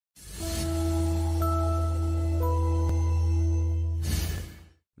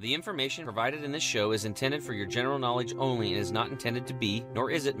The information provided in this show is intended for your general knowledge only and is not intended to be,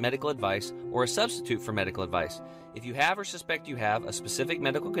 nor is it, medical advice or a substitute for medical advice. If you have or suspect you have a specific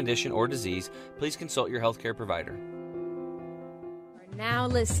medical condition or disease, please consult your healthcare provider. You're now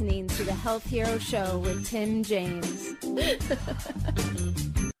listening to the Health Hero Show with Tim James.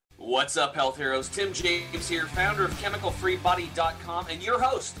 What's up, Health Heroes? Tim James here, founder of ChemicalFreeBody.com and your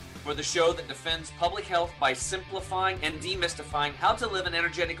host for the show that defends public health by simplifying and demystifying how to live an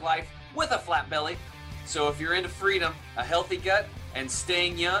energetic life with a flat belly. So if you're into freedom, a healthy gut, and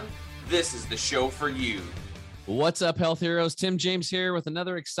staying young, this is the show for you. What's up, Health Heroes? Tim James here with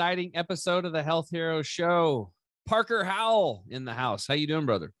another exciting episode of the Health Hero Show. Parker Howell in the house. How you doing,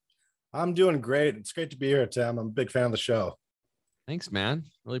 brother? I'm doing great. It's great to be here, Tim. I'm a big fan of the show. Thanks, man.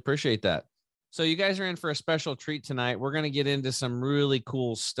 Really appreciate that. So you guys are in for a special treat tonight. We're going to get into some really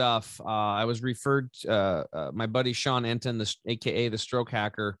cool stuff. I was referred my buddy Sean Enton, aka the Stroke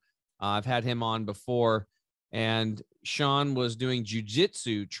Hacker. I've had him on before, and Sean was doing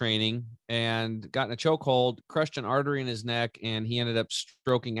jujitsu training and got in a chokehold, crushed an artery in his neck, and he ended up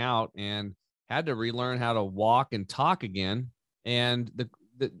stroking out and had to relearn how to walk and talk again. And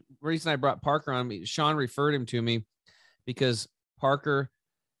the reason I brought Parker on, Sean referred him to me because Parker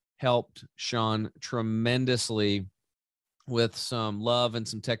helped Sean tremendously with some love and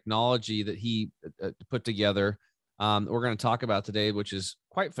some technology that he put together. We're going to talk about today, which is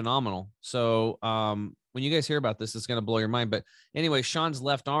quite phenomenal. So when you guys hear about this, it's going to blow your mind. But anyway, Sean's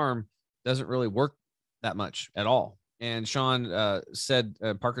left arm doesn't really work that much at all. And Sean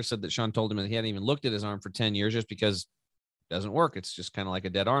Parker said that Sean told him that he hadn't even looked at his arm for 10 years just because it doesn't work. It's just kind of like a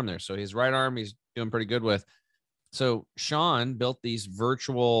dead arm there. So his right arm, he's doing pretty good with. So Sean built these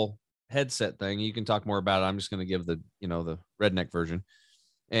virtual headset thing. You can talk more about it. I'm just going to give the redneck version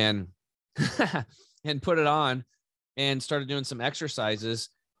and put it on and started doing some exercises.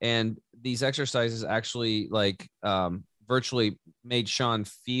 And these exercises actually virtually made Sean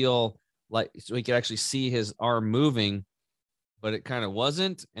feel like, so he could actually see his arm moving, but it kind of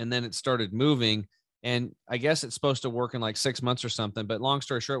wasn't. And then it started moving. And I guess it's supposed to work in like 6 months or something, but long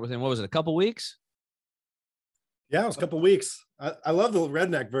story short, within, what was it, a couple weeks? Yeah, it was a couple of weeks. I love the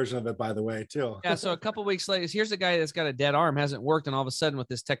redneck version of it, by the way, too. Yeah, so a couple of weeks later, here's a guy that's got a dead arm, hasn't worked, and all of a sudden with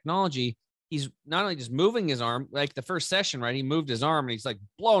this technology, he's not only just moving his arm, like the first session, right? He moved his arm and he's like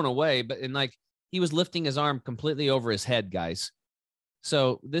blown away, but he was lifting his arm completely over his head, guys.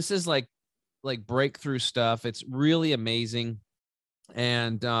 So this is like breakthrough stuff. It's really amazing.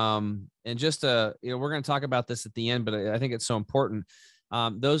 And just we're going to talk about this at the end, but I think it's so important.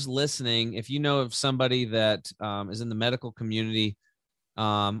 Those listening, if you know of somebody that is in the medical community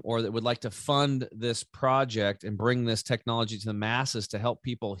or that would like to fund this project and bring this technology to the masses to help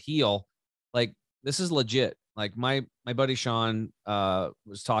people heal, like this is legit. Like my buddy Sean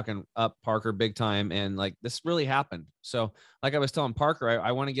was talking up Parker big time, and like this really happened. So like I was telling Parker,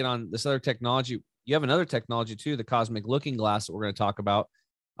 I want to get on this other technology. You have another technology too, the Cosmic Looking Glass that we're going to talk about.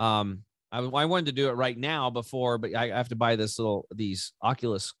 I wanted to do it right now but I have to buy these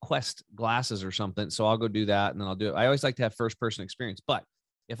Oculus Quest glasses or something. So I'll go do that and then I'll do it. I always like to have first person experience, but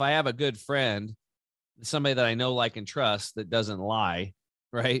if I have a good friend, somebody that I know, like, and trust that doesn't lie,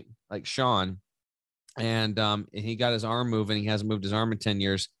 right? Like Sean, and he got his arm moving. He hasn't moved his arm in 10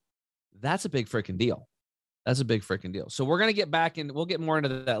 years. That's a big freaking deal. That's a big freaking deal. So we're going to get back and we'll get more into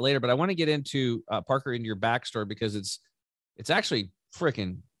that later, but I want to get into Parker, into your backstory, because it's actually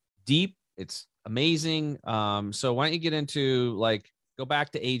freaking deep. It's amazing. So why don't you get into, go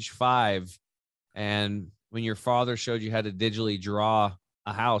back to age 5 and when your father showed you how to digitally draw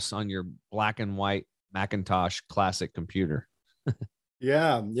a house on your black and white Macintosh classic computer.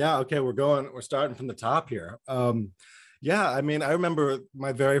 Yeah. Okay. We're starting from the top here. I mean, I remember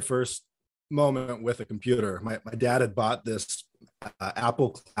my very first moment with a computer. My dad had bought this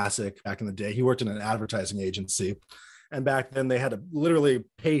Apple Classic back in the day. He worked in an advertising agency. And back then they had to literally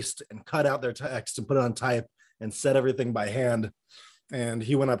paste and cut out their text and put it on type and set everything by hand. And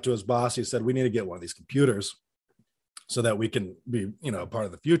he went up to his boss. He said, "We need to get one of these computers so that we can be, part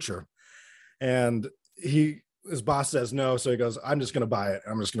of the future." And his boss says no. So he goes, "I'm just going to buy it.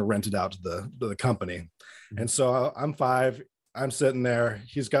 I'm just going to rent it out to the company." Mm-hmm. And so I'm 5. I'm sitting there.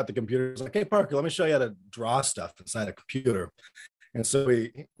 He's got the computer. He's like, "Hey, Parker, let me show you how to draw stuff inside a computer." And so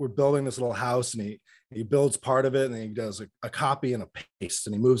we're building this little house, and he builds part of it, and he does a copy and a paste,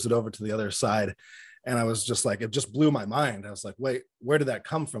 and he moves it over to the other side. And I was just like, it just blew my mind. I was like, wait, where did that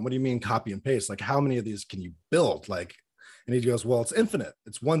come from? What do you mean copy and paste? Like, how many of these can you build? And he goes, "Well, it's infinite.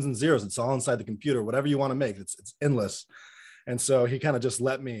 It's ones and zeros. It's all inside the computer. Whatever you want to make, it's endless." And so he kind of just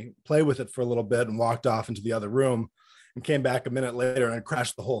let me play with it for a little bit and walked off into the other room. and came back a minute later and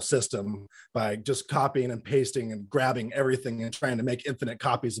crashed the whole system by just copying and pasting and grabbing everything and trying to make infinite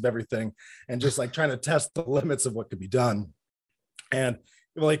copies of everything and just like trying to test the limits of what could be done. And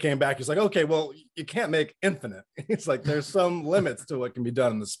well, he came back, he's like, okay, well, you can't make infinite. It's like, there's some limits to what can be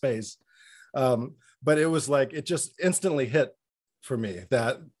done in the space. But it was like, it just instantly hit for me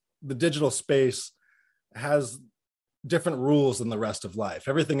that the digital space has different rules than the rest of life.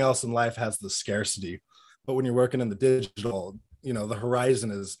 Everything else in life has the scarcity, but when you're working in the digital, you know, the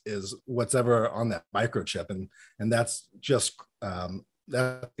horizon is what's ever on that microchip, and that's just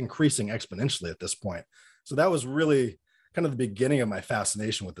that increasing exponentially at this point. So that was really kind of the beginning of my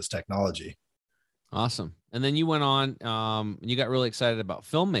fascination with this technology. Awesome. And then you went on, you got really excited about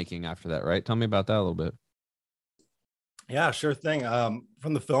filmmaking after that, right? Tell me about that a little bit. Yeah, sure thing.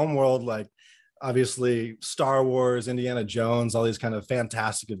 From the film world, like obviously Star Wars, Indiana Jones, all these kind of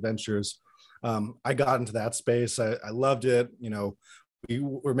fantastic adventures. I got into that space. I loved it. You know, we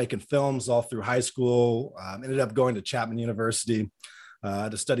were making films all through high school, ended up going to Chapman University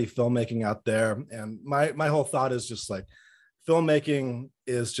to study filmmaking out there. And my whole thought is just like, filmmaking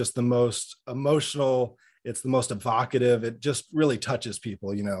is just the most emotional. It's the most evocative. It just really touches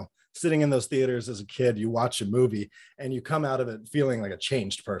people, you know. Sitting in those theaters as a kid, you watch a movie and you come out of it feeling like a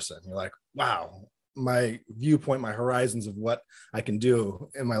changed person. You're like, wow, my viewpoint, my horizons of what I can do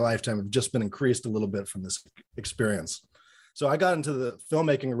in my lifetime have just been increased a little bit from this experience. So I got into the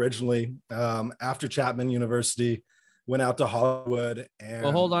filmmaking originally after Chapman University, went out to Hollywood. And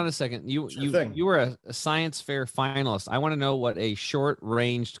well, hold on a second. You were a science fair finalist. I want to know what a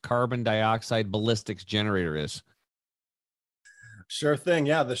short-ranged carbon dioxide ballistics generator is. Sure thing.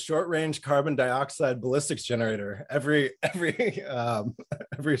 Yeah, the short-range carbon dioxide ballistics generator. Every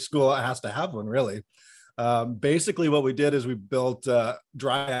school has to have one, really. Basically, what we did is we built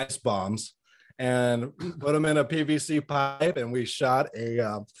dry ice bombs and put them in a PVC pipe, and we shot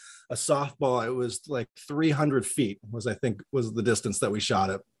a softball. It was like 300 feet was the distance that we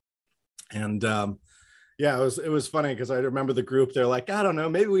shot it. And yeah, it was funny because I remember the group. They're like, I don't know,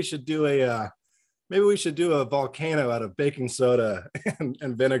 maybe we should do a volcano out of baking soda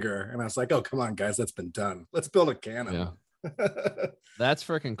and vinegar. And I was like, oh, come on, guys, that's been done. Let's build a cannon. Yeah. That's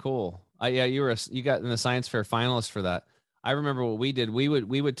freaking cool. Yeah, you got in the science fair finalist for that. I remember what we did. We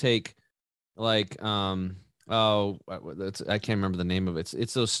would take like I can't remember the name of it.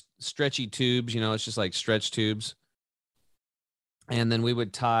 It's those stretchy tubes, you know, it's just like stretch tubes. And then we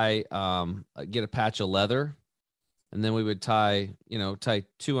would get a patch of leather, and then we would tie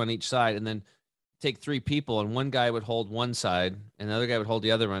two on each side, and then take three people, and one guy would hold one side and the other guy would hold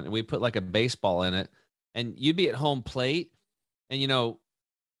the other one, and we put like a baseball in it, and you'd be at home plate, and you know,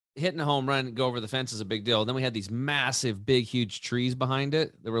 hitting a home run, go over the fence is a big deal. And then we had these massive, big, huge trees behind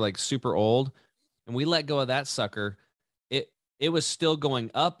it that were like super old, and we let go of that sucker. It was still going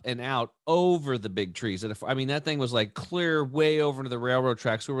up and out over the big trees. And I mean, that thing was like clear way over to the railroad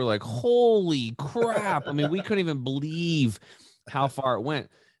tracks. We were like, holy crap. I mean, we couldn't even believe how far it went.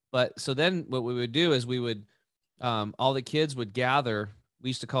 But so then what we would do is we would, all the kids would gather.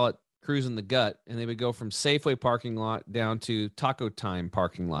 We used to call it cruising the gut, and they would go from Safeway parking lot down to Taco Time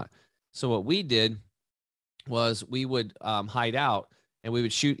parking lot. So what we did was we would hide out, and we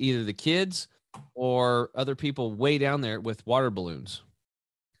would shoot either the kids or other people way down there with water balloons.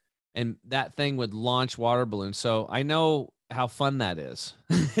 And that thing would launch water balloons. So I know how fun that is.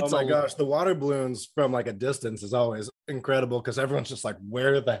 Oh my gosh, the water balloons from like a distance is always incredible because everyone's just like,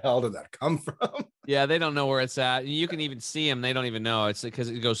 where the hell did that come from? Yeah, they don't know where it's at. You can even see them. They don't even know. It's because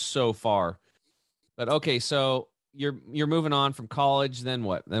it goes so far. But okay, so you're moving on from college. Then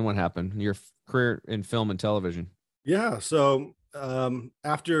what? Then what happened? Your career in film and television. Yeah. So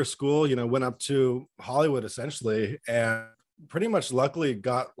after school, you know, went up to Hollywood essentially, and pretty much luckily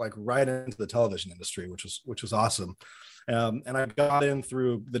got like right into the television industry, which was awesome. And I got in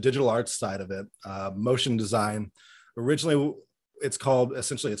through the digital arts side of it, motion design. Originally, it's called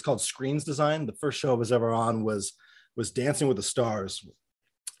Screens Design. The first show I was ever on was Dancing with the Stars.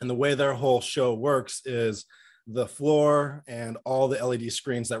 And the way their whole show works is the floor and all the LED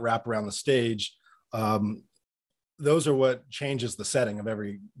screens that wrap around the stage. Those are what changes the setting of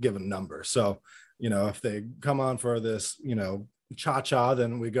every given number. So, you know, if they come on for this, you know, cha-cha,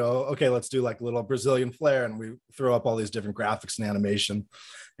 then we go, okay, let's do like a little Brazilian flair, and we throw up all these different graphics and animation.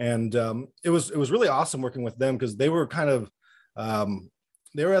 And it was really awesome working with them because they were kind of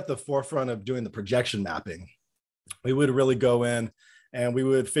they were at the forefront of doing the projection mapping. We would really go in and we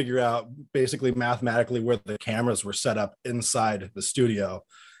would figure out basically mathematically where the cameras were set up inside the studio,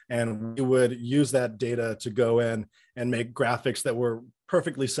 and we would use that data to go in and make graphics that were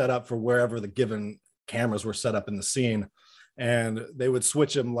perfectly set up for wherever the given cameras were set up in the scene, and they would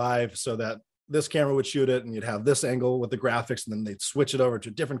switch them live so that this camera would shoot it and you'd have this angle with the graphics, and then they'd switch it over to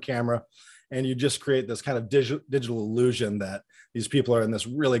a different camera, and you just create this kind of digital illusion that these people are in this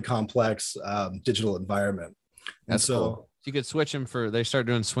really complex digital environment. That's cool. You could switch them they start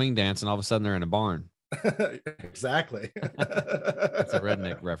doing swing dance and all of a sudden they're in a barn. Exactly. That's a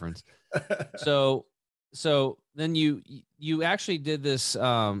redneck reference. So then you actually did this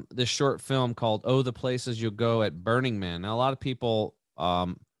this short film called "Oh, the Places You'll Go at Burning Man." Now, a lot of people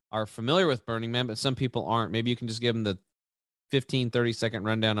are familiar with Burning Man, but some people aren't. Maybe you can just give them the 30-second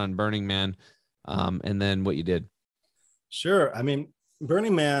rundown on Burning Man, and then what you did. Sure. I mean,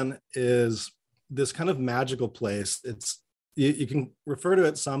 Burning Man is this kind of magical place. You can refer to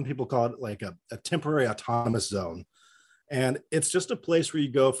it, some people call it like a temporary autonomous zone. And it's just a place where you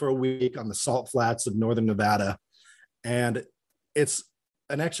go for a week on the salt flats of northern Nevada. And it's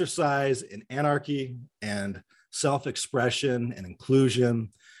an exercise in anarchy and self-expression and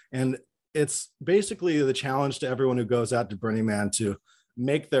inclusion. And it's basically the challenge to everyone who goes out to Burning Man to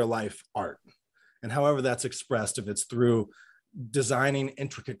make their life art. And however that's expressed, if it's through designing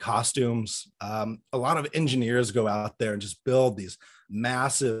intricate costumes, a lot of engineers go out there and just build these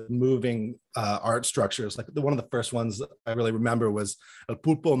massive moving art structures. Like one of the first ones that I really remember was El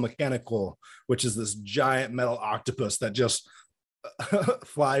Pulpo Mecánico, which is this giant metal octopus that just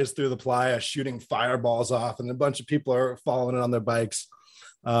flies through the playa shooting fireballs off, and a bunch of people are following it on their bikes.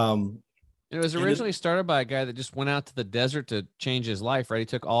 It was originally started by a guy that just went out to the desert to change his life, right? He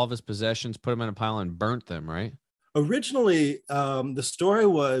took all of his possessions, put them in a pile, and burnt them, right? Originally, the story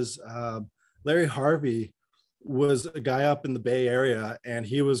was Larry Harvey was a guy up in the Bay Area, and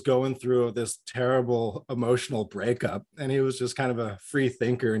he was going through this terrible emotional breakup, and he was just kind of a free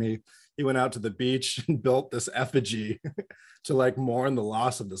thinker, and he went out to the beach and built this effigy to like mourn the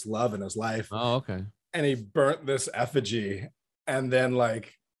loss of this love in his life. Oh, okay. And he burnt this effigy, and then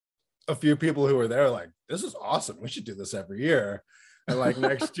like a few people who were there like, this is awesome, we should do this every year. And like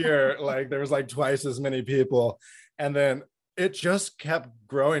next year, like there was like twice as many people. And then it just kept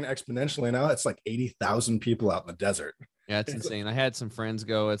growing exponentially. Now it's like 80,000 people out in the desert. Yeah, it's insane. I had some friends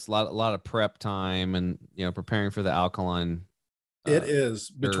go. It's a lot of prep time and, preparing for the alkaline. It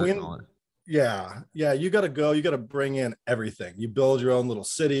is between. Yeah. You got to go. You got to bring in everything. You build your own little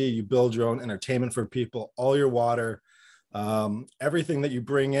city. You build your own entertainment for people, all your water, everything that you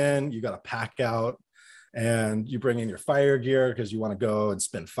bring in, you got to pack out. And you bring in your fire gear because you want to go and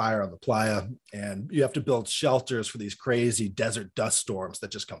spin fire on the playa. And you have to build shelters for these crazy desert dust storms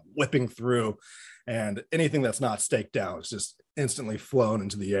that just come whipping through. And anything that's not staked down is just instantly flown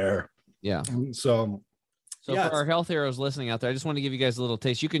into the air. Yeah. So yeah, for our health heroes listening out there, I just want to give you guys a little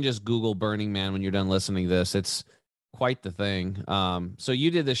taste. You can just Google Burning Man when you're done listening to this. It's quite the thing. So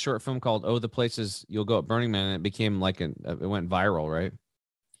you did this short film called "Oh, the Places You'll Go at Burning Man," and it became like it went viral, right?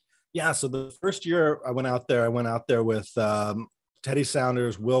 Yeah, so the first year I went out there with Teddy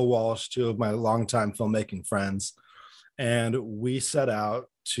Saunders, Will Walsh, two of my longtime filmmaking friends. And we set out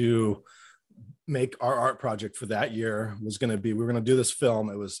to make our art project for that year we were going to do this film.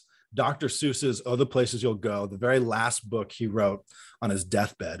 It was Dr. Seuss's "Oh, the Places You'll Go," the very last book he wrote on his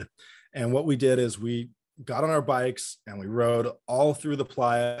deathbed. And what we did is we got on our bikes and we rode all through the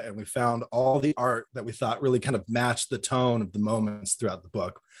playa, and we found all the art that we thought really kind of matched the tone of the moments throughout the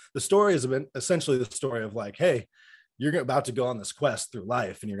book. The story has been essentially the story of like, hey, you're about to go on this quest through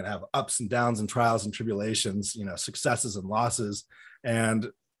life, and you're going to have ups and downs and trials and tribulations, successes and losses.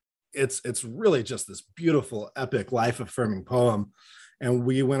 And it's really just this beautiful, epic, life-affirming poem. And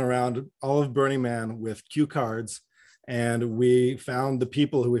we went around all of Burning Man with cue cards, and we found the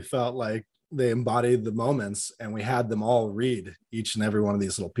people who we felt like they embodied the moments, and we had them all read each and every one of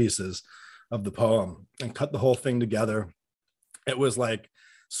these little pieces of the poem and cut the whole thing together. It was like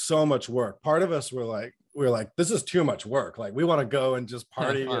so much work. Part of us were like, this is too much work. Like, we want to go and just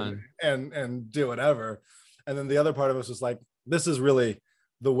party and do whatever. And then the other part of us was like, this is really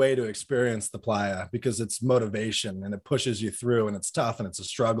the way to experience the playa, because it's motivation and it pushes you through, and it's tough and it's a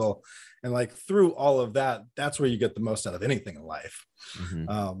struggle. And like through all of that, that's where you get the most out of anything in life.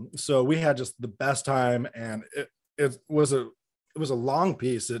 Mm-hmm. So we had just the best time, and it was a long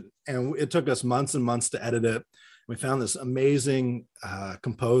piece. And it took us months and months to edit it. We found this amazing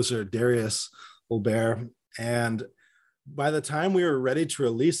composer, Darius Olbert. And by the time we were ready to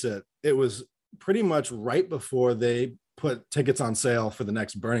release it, it was pretty much right before they put tickets on sale for the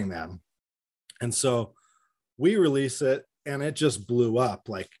next Burning Man. And so we release it, and it just blew up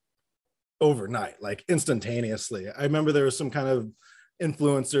like overnight, like instantaneously. I remember there was some kind of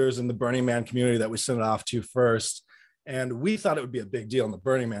influencers in the Burning Man community that we sent it off to first. And we thought it would be a big deal in the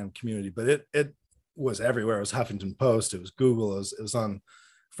Burning Man community, but was everywhere. It was Huffington Post, it was Google, it was on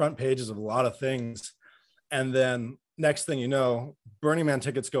front pages of a lot of things. And then next thing you know, Burning Man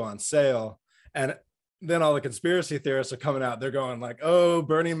tickets go on sale. And then all the conspiracy theorists are coming out. They're going like, oh,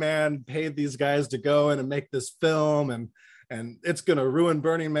 Burning Man paid these guys to go in and make this film, and it's going to ruin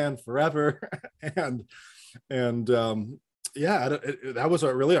Burning Man forever. and yeah, that was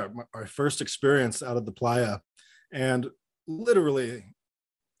really our first experience out of the playa. And literally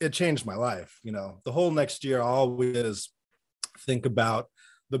it changed my life. You know, the whole next year, all we did is think about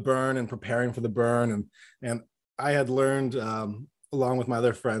the burn and preparing for the burn. And I had learned, along with my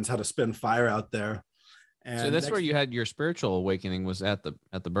other friends, how to spin fire out there. And so that's where you had your spiritual awakening, was at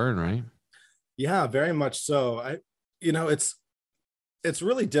the burn, right? Yeah, very much so. It's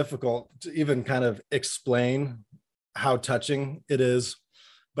really difficult to even kind of explain how touching it is.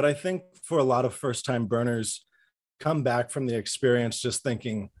 But I think for a lot of first-time burners, come back from the experience just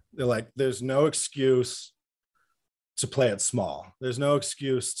thinking, they're like, there's no excuse to play it small. There's no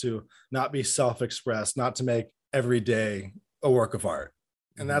excuse to not be self-expressed, not to make every day a work of art.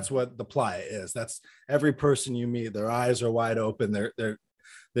 And that's what the playa is. That's every person you meet, their eyes are wide open.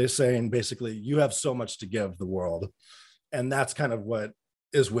 They're saying basically, you have so much to give the world. And that's kind of what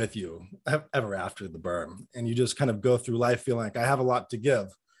is with you ever after the burn. And you just kind of go through life feeling like I have a lot to give.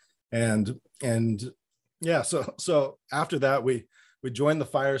 And yeah, so after that, we joined the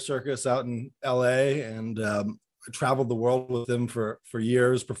fire circus out in LA, and traveled the world with them for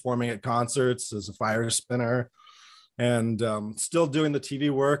years, performing at concerts as a fire spinner, and still doing the TV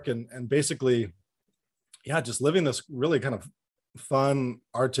work, and basically, yeah, just living this really kind of fun,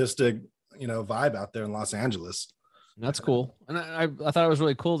 artistic, vibe out there in Los Angeles. That's cool. And I thought it was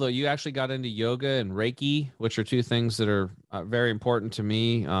really cool, though. You actually got into yoga and Reiki, which are two things that are very important to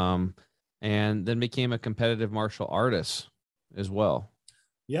me, and then became a competitive martial artist as well.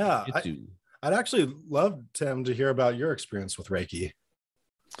 Yeah, I'd actually love, Tim, to hear about your experience with Reiki.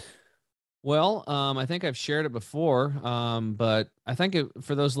 Well, I think I've shared it before, but I think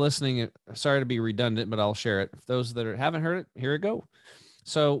for those listening, sorry to be redundant, but I'll share it. For those that haven't heard it, here it go.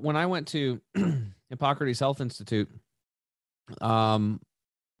 So when I went to Hippocrates Health Institute, to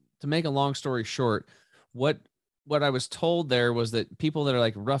make a long story short, what I was told there was that people that are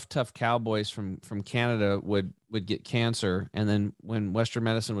like rough, tough cowboys from Canada would get cancer. And then when Western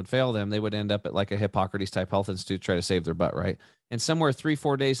medicine would fail them, they would end up at like a Hippocrates type health institute, try to save their butt. Right. And somewhere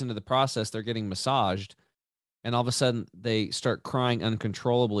 3-4 days into the process, they're getting massaged. And all of a sudden they start crying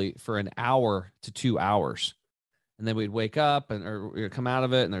uncontrollably for an hour to 2 hours. And then we'd wake up or come out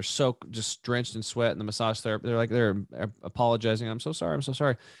of it, and they're just drenched in sweat. And the massage therapist, they're apologizing. I'm so sorry. I'm so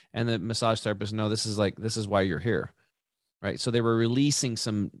sorry. And the massage therapist, no, this is why you're here. Right. So they were releasing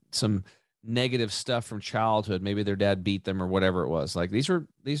some negative stuff from childhood. Maybe their dad beat them or whatever it was. Like these were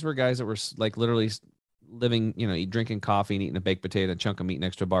guys that were like literally living, drinking coffee and eating a baked potato, a chunk of meat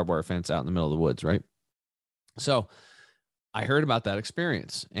next to a barbed wire fence out in the middle of the woods. Right. So I heard about that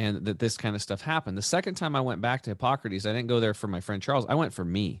experience and that this kind of stuff happened. The second time I went back to Hippocrates, I didn't go there for my friend Charles. I went for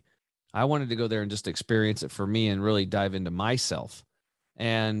me. I wanted to go there and just experience it for me and really dive into myself.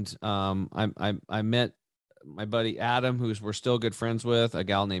 And I met my buddy Adam, we're still good friends with, a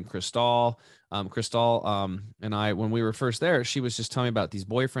gal named Crystal. And I, when we were first there, she was just telling me about these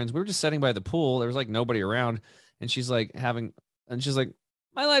boyfriends. We were just sitting by the pool. There was like nobody around. And she's like,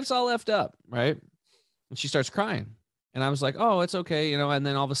 my life's all left up. Right. And she starts crying. And I was like, oh, it's okay. And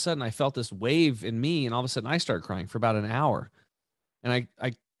then all of a sudden I felt this wave in me, and all of a sudden I started crying for about an hour. And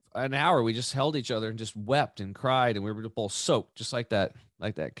an hour, we just held each other and just wept and cried. And we were both soaked, just like that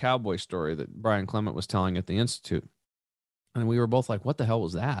cowboy story that Brian Clement was telling at the Institute. And we were both like, what the hell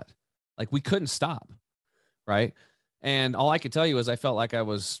was that? Like, we couldn't stop. Right. And all I could tell you is I felt like I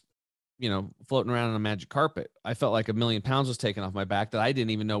was, floating around on a magic carpet. I felt like 1,000,000 pounds was taken off my back that I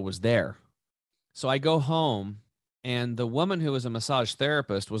didn't even know was there. So I go home, and the woman who was a massage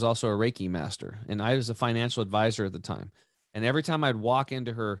therapist was also a Reiki master. And I was a financial advisor at the time. And every time I'd walk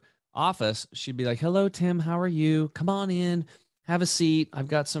into her office, she'd be like, hello, Tim, how are you? Come on in, have a seat. I've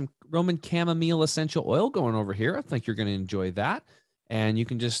got some Roman chamomile essential oil going over here. I think you're going to enjoy that. And you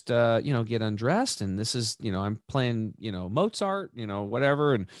can just, get undressed. And this is, I'm playing, Mozart,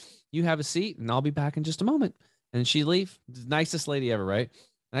 whatever. And you have a seat, and I'll be back in just a moment. And she'd leave. The nicest lady ever, right?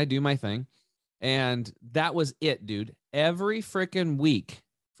 And I do my thing. And that was it, dude. Every freaking week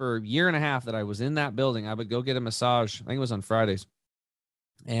for a year and a half that I was in that building, I would go get a massage. I think it was on Fridays.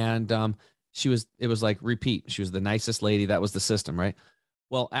 And it was like repeat. She was the nicest lady. That was the system, right?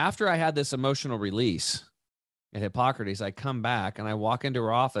 Well, after I had this emotional release at Hippocrates, I come back and I walk into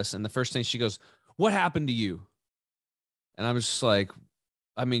her office, and the first thing she goes, what happened to you? And I was just like,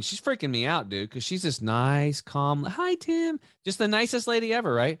 I mean, she's freaking me out, dude, because she's this nice, calm, hi, Tim, just the nicest lady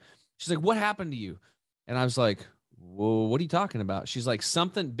ever, right? She's like, what happened to you? And I was like, whoa, what are you talking about? She's like,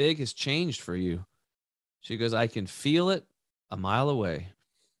 something big has changed for you. She goes, I can feel it a mile away.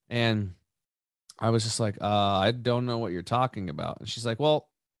 And I was just like, I don't know what you're talking about. And she's like, well,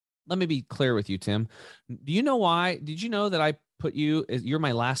 let me be clear with you, Tim. Do you know why? Did you know that I put you're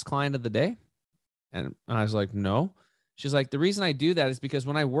my last client of the day? And I was like, no. She's like, the reason I do that is because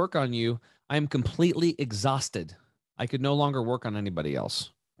when I work on you, I'm completely exhausted. I could no longer work on anybody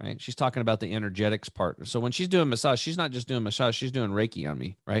else. Right. She's talking about the energetics part. So when she's doing massage, she's not just doing massage, she's doing Reiki on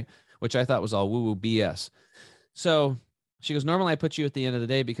me. Right. Which I thought was all woo woo BS. So she goes, normally I put you at the end of the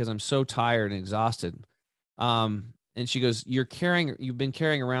day because I'm so tired and exhausted. And she goes, you've been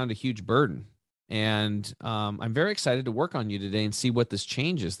carrying around a huge burden. And I'm very excited to work on you today and see what this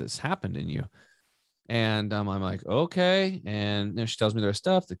changes that's happened in you. And I'm like, okay. And she tells me there's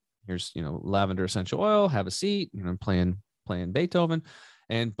stuff that here's, lavender essential oil, have a seat, playing Beethoven,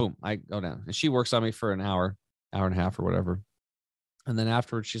 and boom, I go down. And she works on me for an hour and a half or whatever. And then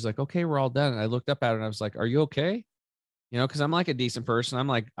afterwards, she's like, okay, we're all done. And I looked up at her and I was like, are you okay? Because I'm like a decent person. I'm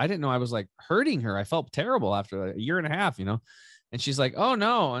like, I didn't know I was like hurting her. I felt terrible after a year and a half, And she's like, oh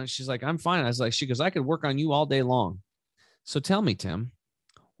no. And she's like, I'm fine. I was like, she goes, I could work on you all day long. So tell me, Tim,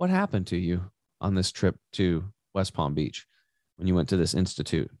 what happened to you on this trip to West Palm Beach when you went to this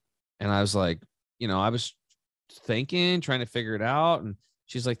institute? And I was like, I was thinking, trying to figure it out. And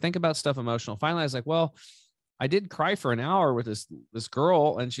she's like, think about stuff emotional. Finally, I was like, well, I did cry for an hour with this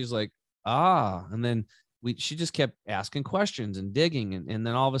girl. And she's like, and then she just kept asking questions and digging. And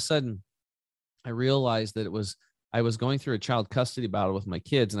then all of a sudden I realized that I was going through a child custody battle with my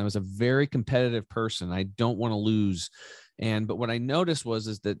kids, and I was a very competitive person. I don't want to lose. But what I noticed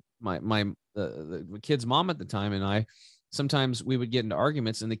is that the kid's mom at the time and I, sometimes we would get into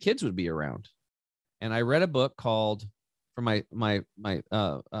arguments and the kids would be around. And I read a book called, for my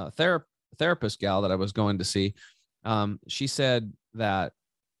therapist gal that I was going to see. She said that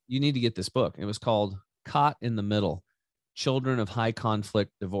you need to get this book. It was called Caught in the Middle: Children of High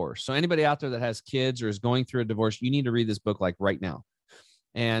Conflict Divorce. So anybody out there that has kids or is going through a divorce, you need to read this book like right now.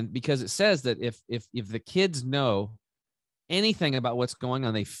 And because it says that if the kids know anything about what's going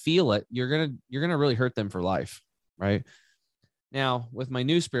on, they feel it, you're going to really hurt them for life. Right. Now, with my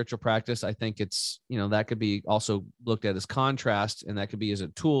new spiritual practice, I think it's, that could be also looked at as contrast, and that could be as a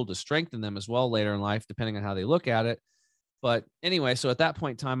tool to strengthen them as well later in life, depending on how they look at it. But anyway, so at that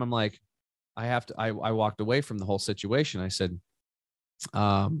point in time, I'm like, I walked away from the whole situation. I said,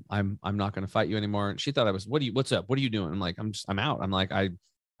 I'm not going to fight you anymore. And she thought I was, what's up? What are you doing? I'm like, I'm out. I'm like, I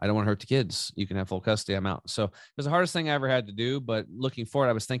don't want to hurt the kids. You can have full custody. I'm out. So it was the hardest thing I ever had to do, but looking forward,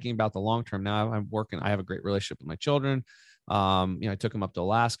 I was thinking about the long-term. Now I'm working. I have a great relationship with my children. I took them up to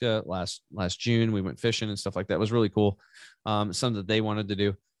Alaska last June. We went fishing and stuff like that. It was really cool. Something that they wanted to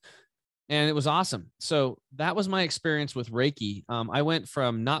do. And it was awesome. So that was my experience with Reiki. I went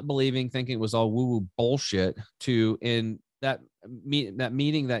from not believing, thinking it was all woo-woo bullshit, to in that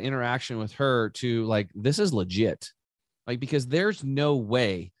meeting, that interaction with her, to like, this is legit. Like, because there's no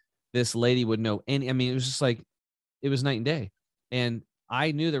way this lady would know any, it was just like, it was night and day. And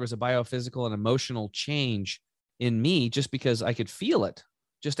I knew there was a biophysical and emotional change in me just because I could feel it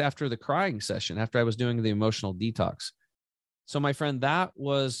just after the crying session, after I was doing the emotional detox. So my friend, that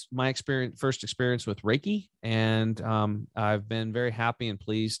was my first experience with Reiki. And I've been very happy and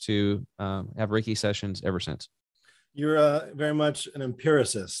pleased to have Reiki sessions ever since. You're very much an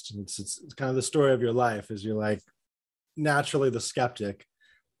empiricist. It's kind of the story of your life, is you're like naturally the skeptic.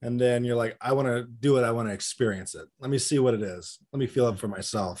 And then you're like, I want to do it. I want to experience it. Let me see what it is. Let me feel it for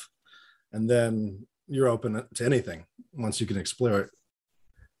myself. And then you're open to anything once you can explore it.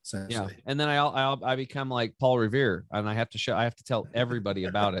 Yeah. And then I become like Paul Revere, and I have to tell everybody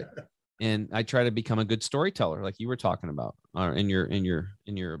about it. And I try to become a good storyteller, like you were talking about in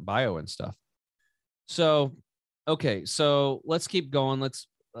your bio and stuff. So, okay. So let's keep going.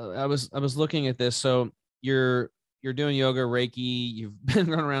 I was looking at this. So you're doing yoga, Reiki, you've been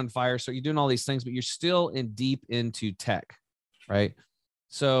running around fire. So you're doing all these things, but you're still deep into tech. Right.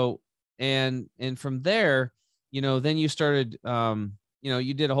 So, and from there, then you started,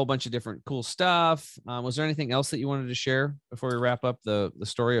 you did a whole bunch of different cool stuff. Was there anything else that you wanted to share before we wrap up the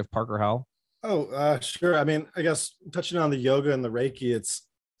story of Parker Howell? Oh, sure. I guess touching on the yoga and the Reiki, it's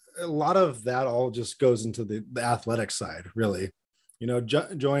a lot of that all just goes into the athletic side, really.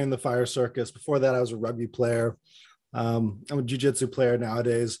 Joining the fire circus. Before that, I was a rugby player. I'm a jiu-jitsu player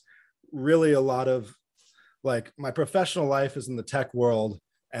nowadays. Really, a lot of like my professional life is in the tech world,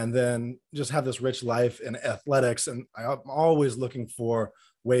 and then just have this rich life in athletics. And I'm always looking for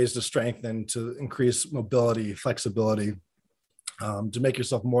ways to strengthen, to increase mobility, flexibility, to make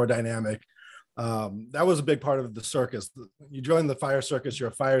yourself more dynamic. That was a big part of the circus. You join the fire circus, you're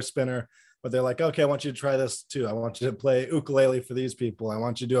a fire spinner, but they're like, okay, I want you to try this too. I want you to play ukulele for these people. I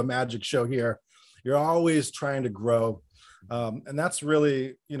want you to do a magic show here. You're always trying to grow. And that's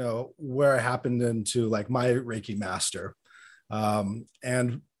really, where I happened into like my Reiki master.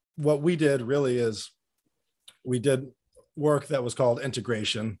 And what we did really is we did work that was called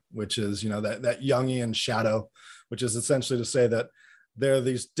integration, which is, that Jungian shadow, which is essentially to say that there are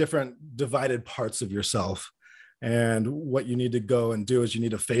these different divided parts of yourself. And what you need to go and do is you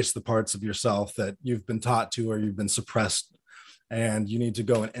need to face the parts of yourself that you've been taught to or you've been suppressed. And you need to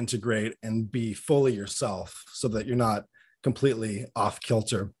go and integrate and be fully yourself so that you're not completely off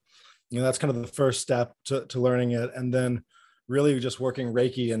kilter. That's kind of the first step to learning it. And then really just working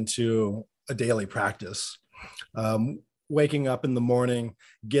Reiki into a daily practice. Waking up in the morning,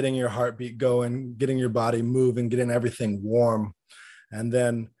 getting your heartbeat going, getting your body moving, getting everything warm. And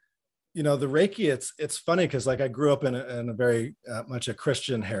then, the Reiki, it's funny because like I grew up in a very much a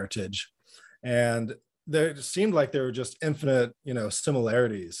Christian heritage, and there seemed like there were just infinite,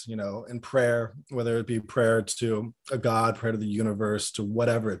 similarities, in prayer, whether it be prayer to a God, prayer to the universe, to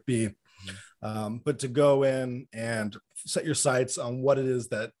whatever it be. But to go in and set your sights on what it is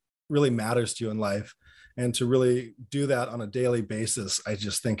that really matters to you in life, and to really do that on a daily basis, I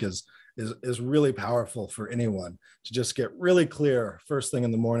just think is really powerful for anyone to just get really clear first thing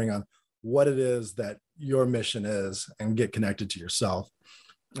in the morning on what it is that your mission is and get connected to yourself.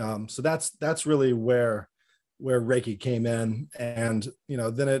 So that's really where Reiki came in, and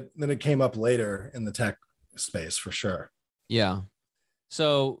then it came up later in the tech space for sure. Yeah.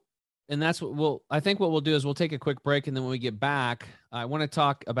 So, and that's what I think what we'll do is we'll take a quick break, and then when we get back, I want to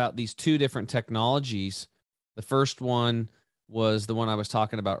talk about these two different technologies. The first one was the one I was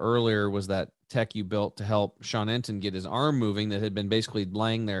talking about earlier, was that tech you built to help Sean Enton get his arm moving that had been basically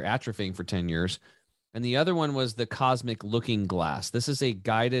laying there atrophying for 10 years. And the other one was the Cosmic Looking Glass. This is a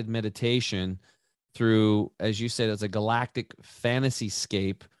guided meditation through, as you said, it's a galactic fantasy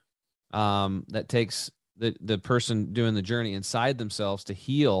scape that takes the person doing the journey inside themselves to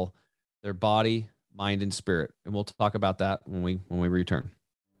heal their body, mind, and spirit. And we'll talk about that when we return.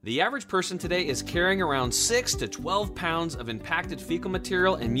 The average person today is carrying around 6 to 12 pounds of impacted fecal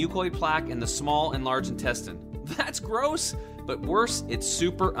material and mucoid plaque in the small and large intestine. That's gross, but worse, it's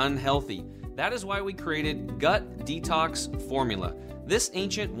super unhealthy. That is why we created Gut Detox Formula. This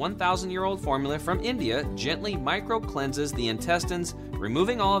ancient 1,000-year-old formula from India gently micro-cleanses the intestines,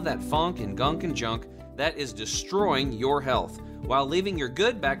 removing all of that funk and gunk and junk that is destroying your health, while leaving your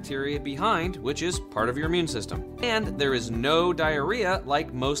good bacteria behind, which is part of your immune system. And there is no diarrhea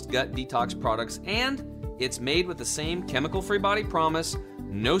like most gut detox products, and it's made with the same chemical-free body promise,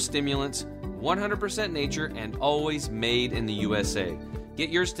 no stimulants, 100% nature, and always made in the USA.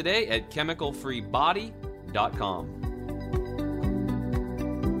 Get yours today at chemicalfreebody.com.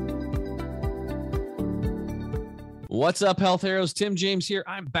 What's up, health heroes? Tim James here.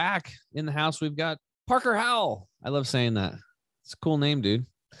 I'm back in the house. We've got Parker Howell. I love saying that. It's a cool name, dude.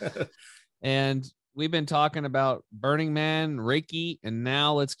 And we've been talking about Burning Man, Reiki, and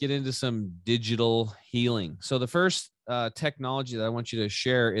now let's get into some digital healing. So the first technology that I want you to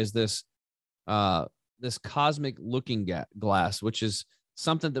share is this Cosmic Looking Glass, which is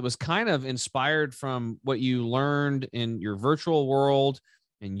something that was kind of inspired from what you learned in your virtual world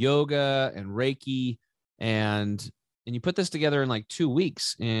and yoga and Reiki, and you put this together in like 2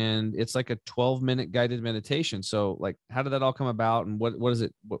 weeks, and it's like a 12-minute guided meditation. So like, how did that all come about, and what does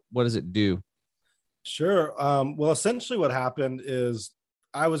it do? Sure. Well, essentially what happened is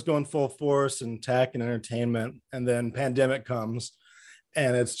I was going full force in tech and entertainment, and then pandemic comes,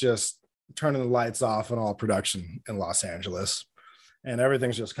 and it's just turning the lights off on all production in Los Angeles, and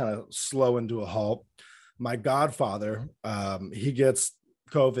everything's just kind of slow into a halt. My godfather, he gets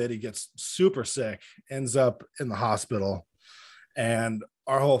COVID, he gets super sick, ends up in the hospital, and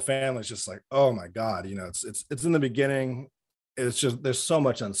our whole family's just like, oh my God, it's in the beginning. It's just, there's so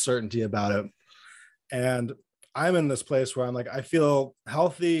much uncertainty about it. And I'm in this place where I'm like, I feel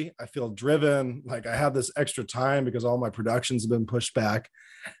healthy, I feel driven, like I have this extra time because all my productions have been pushed back.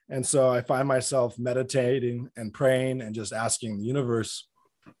 And so I find myself meditating and praying and just asking the universe,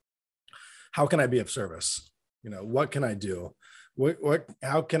 how can I be of service? What can I do?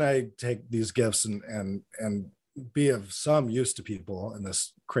 How can I take these gifts and be of some use to people in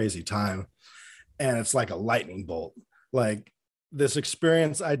this crazy time? And it's like a lightning bolt. Like this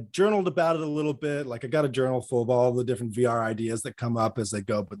experience, I journaled about it a little bit. Like I got a journal full of all the different VR ideas that come up as they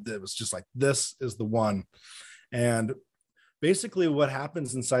go, but it was just like, this is the one. And basically what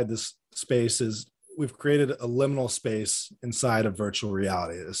happens inside this space is we've created a liminal space inside of virtual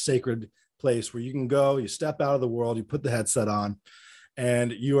reality, a sacred place where you can go, you step out of the world, you put the headset on,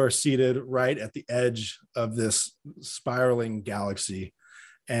 and you are seated right at the edge of this spiraling galaxy.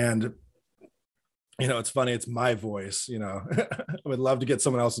 And you know, it's funny, it's my voice, you know. I would love to get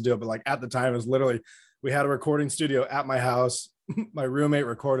someone else to do it, but like at the time it was literally, we had a recording studio at my house. My roommate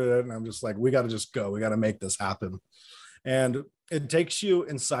recorded it, and I'm just like, we got to just go, we got to make this happen. And it takes you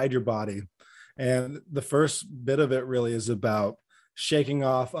inside your body, and the first bit of it really is about shaking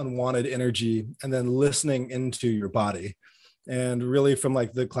off unwanted energy and then listening into your body. And really, from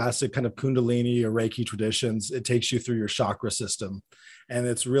like the classic kind of Kundalini or Reiki traditions, it takes you through your chakra system. And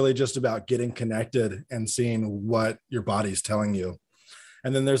it's really just about getting connected and seeing what your body's telling you.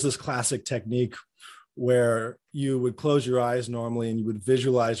 And then there's this classic technique where you would close your eyes normally and you would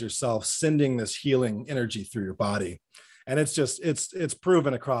visualize yourself sending this healing energy through your body. And it's just, it's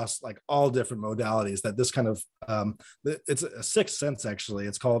proven across like all different modalities that this kind of, it's a sixth sense, actually.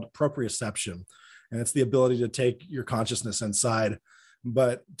 It's called proprioception. And it's the ability to take your consciousness inside.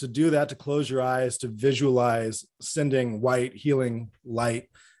 But to do that, to close your eyes, to visualize sending white, healing light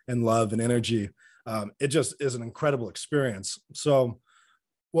and love and energy, it just is an incredible experience. So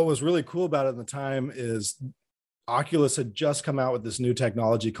what was really cool about it at the time is Oculus had just come out with this new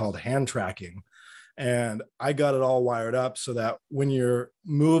technology called hand tracking. And I got it all wired up so that when you're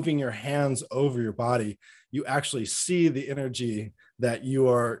moving your hands over your body, you actually see the energy that you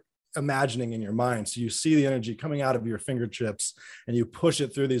are imagining in your mind. So you see the energy coming out of your fingertips and you push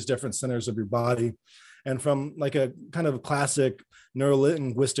it through these different centers of your body. And from like a kind of classic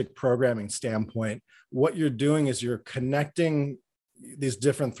neurolinguistic programming standpoint, what you're doing is you're connecting these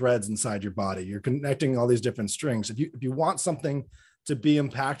different threads inside your body. You're connecting all these different strings. If you want something to be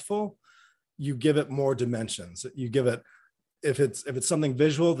impactful, you give it more dimensions. You give it, if it's something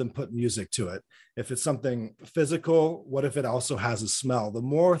visual, then put music to it. If it's something physical, what if it also has a smell? The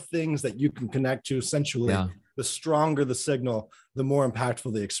more things that you can connect to sensually, the stronger the signal, the more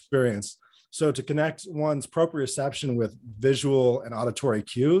impactful the experience. So to connect one's proprioception with visual and auditory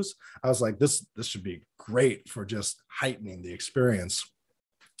cues, I was like, this should be great for just heightening the experience.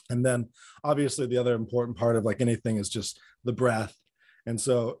 And then obviously the other important part of like anything is just the breath. And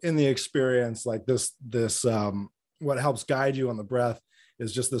so in the experience, like this what helps guide you on the breath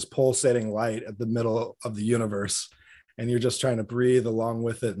is just this pulsating light at the middle of the universe. And you're just trying to breathe along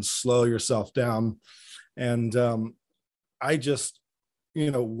with it and slow yourself down. And I just,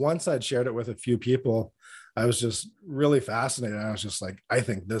 you know, once I'd shared it with a few people, I was just really fascinated. I was just like, I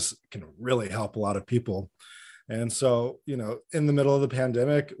think this can really help a lot of people. And so, you know, in the middle of the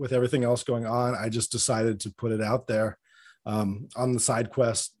pandemic with everything else going on, I just decided to put it out there on the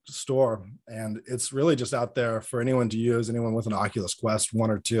SideQuest store. And it's really just out there for anyone to use, anyone with an Oculus Quest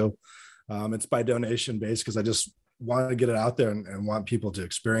 1 or 2. It's by donation based because I just wanted to get it out there and want people to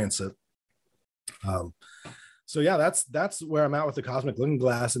experience it. So yeah, that's where I'm at with the Cosmic Looking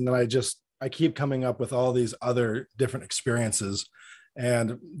Glass. And then I keep coming up with all these other different experiences.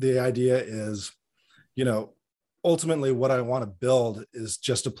 And the idea is, you know, ultimately what I want to build is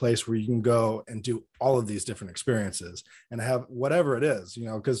just a place where you can go and do all of these different experiences and have whatever it is, you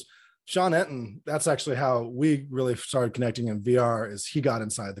know, because Sean Enton, that's actually how we really started connecting in VR, is he got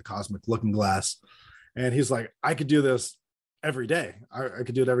inside the Cosmic Looking Glass and he's like, I could do this every day. I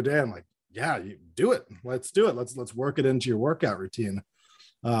could do it every day. I'm like, yeah, you do it. Let's do it. Let's work it into your workout routine.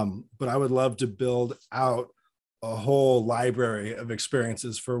 But I would love to build out a whole library of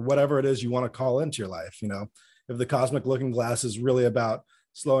experiences for whatever it is you want to call into your life. You know, if the Cosmic Looking Glass is really about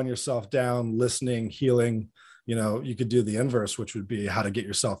slowing yourself down, listening, healing, you know, you could do the inverse, which would be how to get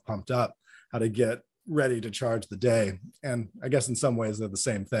yourself pumped up, how to get ready to charge the day. And I guess in some ways they're the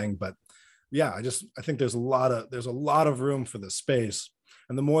same thing, but yeah, I think there's a lot of room for this space.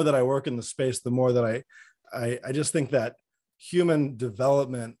 And the more that I work in the space, the more that I just think that human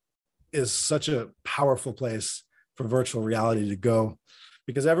development is such a powerful place for virtual reality to go,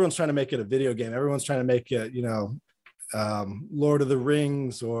 because everyone's trying to make it a video game. Everyone's trying to make it, you know, Lord of the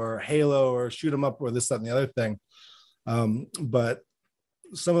Rings or Halo or shoot 'em up or this, that, and the other thing. But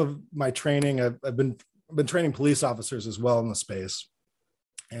some of my training, I've been training police officers as well in the space.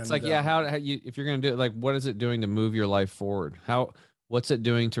 And, it's like, yeah, how you, if you're going to do it, like, what is it doing to move your life forward? What's it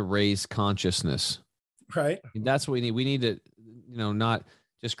doing to raise consciousness? Right. And that's what we need. We need to, you know, not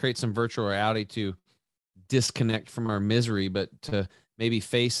just create some virtual reality to disconnect from our misery, but to maybe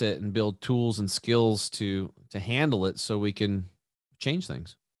face it and build tools and skills to handle it so we can change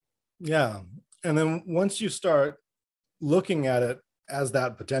things. Yeah. And then once you start looking at it as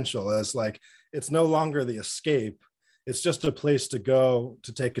that potential, as like, it's no longer the escape, it's just a place to go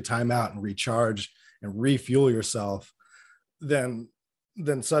to take a time out and recharge and refuel yourself, then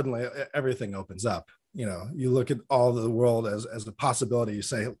suddenly everything opens up. You know, you look at all the world as a possibility. You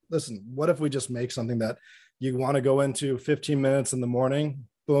say, listen, what if we just make something that you want to go into 15 minutes in the morning,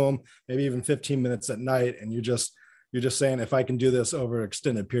 boom, maybe even 15 minutes at night, and you're just saying, if I can do this over an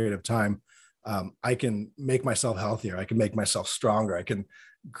extended period of time, I can make myself healthier, I can make myself stronger, I can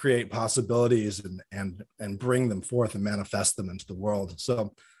create possibilities and bring them forth and manifest them into the world.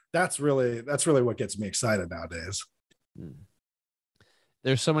 So that's really what gets me excited nowadays.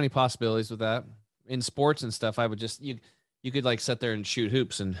 There's so many possibilities with that in sports and stuff. I would just, you could like sit there and shoot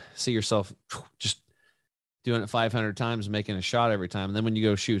hoops and see yourself just doing it 500 times, making a shot every time. And then when you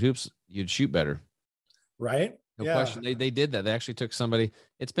go shoot hoops, you'd shoot better. Right. No question. They did that. They actually took somebody,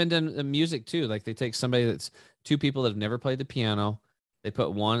 it's been done in music too. Like they take somebody that's two people that have never played the piano. They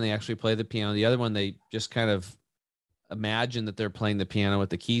put one, they actually play the piano. The other one, they just kind of imagine that they're playing the piano with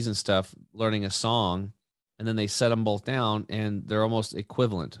the keys and stuff, learning a song. And then they set them both down and they're almost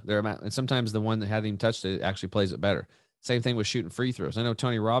equivalent. And sometimes the one that hadn't even touched it actually plays it better. Same thing with shooting free throws. I know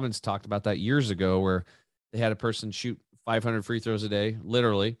Tony Robbins talked about that years ago, where they had a person shoot 500 free throws a day,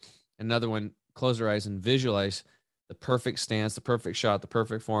 literally. Another one, close their eyes and visualize the perfect stance, the perfect shot, the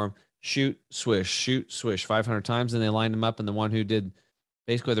perfect form, shoot, swish, 500 times. And they lined them up. And the one who did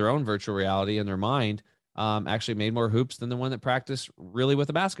basically their own virtual reality in their mind actually made more hoops than the one that practiced really with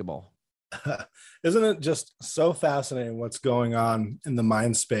a basketball. Isn't it just so fascinating what's going on in the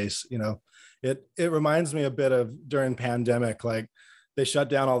mind space? You know, it reminds me a bit of during pandemic, like they shut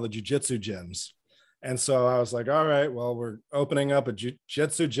down all the jiu-jitsu gyms. And so I was like, all right, well, we're opening up a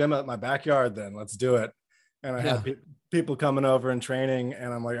jiu-jitsu gym at my backyard, then let's do it. And I had people coming over and training,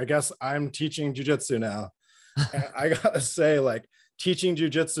 and I'm like, I guess I'm teaching jiu-jitsu now. And I gotta say, like, teaching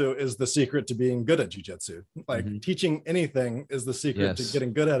jiu-jitsu is the secret to being good at jiu-jitsu. Like teaching anything is the secret to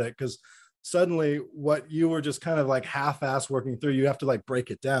getting good at it, because suddenly what you were just kind of like half-ass working through, you have to like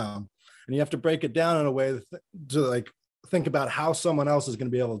break it down, and you have to break it down in a way to like think about how someone else is going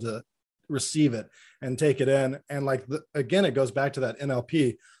to be able to receive it and take it in. And like, again, it goes back to that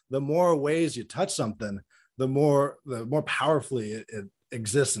NLP. The more ways you touch something, the more powerfully it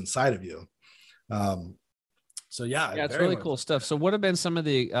exists inside of you. So yeah, it's really cool stuff. So what have been some of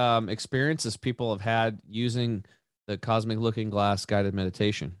the experiences people have had using the Cosmic Looking Glass guided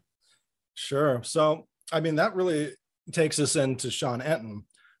meditation? Sure. So, I mean, that really takes us into Sean Enton,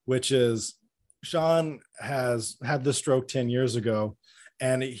 which is, Sean has had this stroke 10 years ago,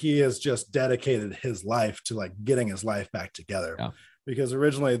 and he has just dedicated his life to like getting his life back together. Yeah. Because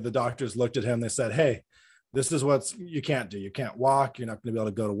originally the doctors looked at him, they said, hey, this is what you can't do. You can't walk. You're not going to be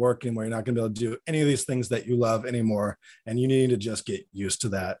able to go to work anymore. You're not going to be able to do any of these things that you love anymore. And you need to just get used to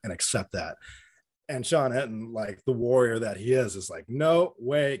that and accept that. And Sean Enton, like the warrior that he is like, no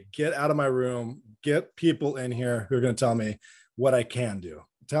way, get out of my room, get people in here who are going to tell me what I can do.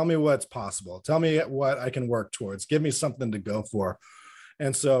 Tell me what's possible. Tell me what I can work towards. Give me something to go for.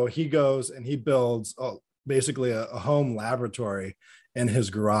 And so he goes and he builds basically a home laboratory in his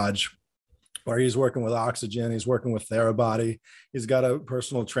garage, where he's working with oxygen, he's working with Therabody, he's got a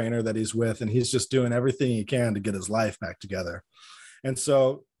personal trainer that he's with, and he's just doing everything he can to get his life back together. And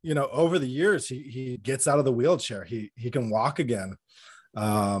so, you know, over the years, he gets out of the wheelchair, he can walk again.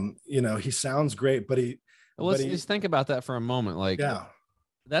 You know, he sounds great, but let's just think about that for a moment. Like, yeah,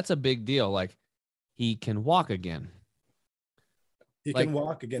 that's a big deal. Like, he can walk again. He can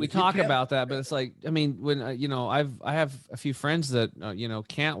walk again. We talk about that, but it's like, I mean, when you know, I have a few friends that you know,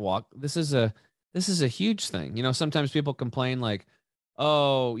 can't walk. This is a huge thing. You know, sometimes people complain like,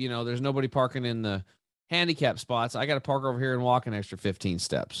 oh, you know, there's nobody parking in the handicap spots. I got to park over here and walk an extra 15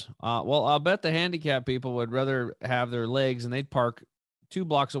 steps. Well, I'll bet the handicap people would rather have their legs, and they'd park 2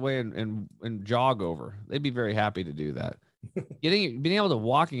 blocks away and jog over. They'd be very happy to do that. Being able to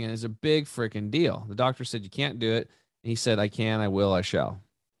walk again is a big freaking deal. The doctor said you can't do it. He said, I can, I will, I shall.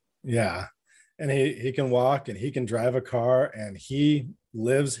 Yeah. And he can walk and he can drive a car, and he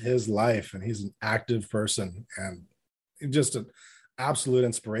lives his life, and he's an active person, and just an absolute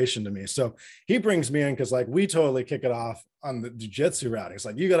inspiration to me. So he brings me in because like we totally kick it off on the jiu-jitsu route. He's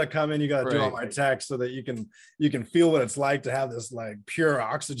like, you got to come in, you got to do all my techs so that you can feel what it's like to have this like pure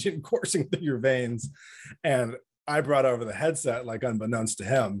oxygen coursing through your veins. And I brought over the headset, like unbeknownst to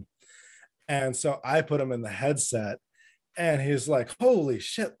him. And so I put him in the headset, And he's like, holy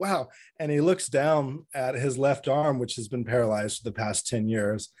shit, wow. And he looks down at his left arm, which has been paralyzed for the past 10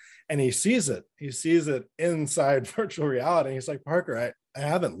 years. And he sees it. He sees it inside virtual reality. He's like, Parker, I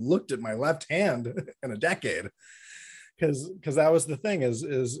haven't looked at my left hand in a decade. Because that was the thing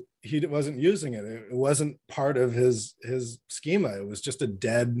is he wasn't using it. It wasn't part of his schema. It was just a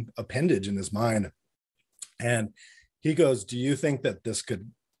dead appendage in his mind. And he goes, do you think that this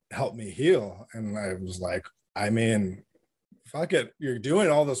could help me heal? And I was like, I mean, fuck it, you're doing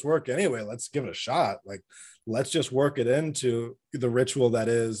all this work anyway, let's give it a shot. Like, let's just work it into the ritual that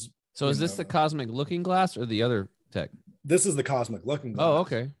is. So is this the cosmic looking glass or the other tech? This is the cosmic looking glass. Oh,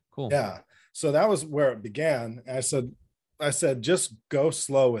 okay, cool. Yeah, so that was where it began. I said just go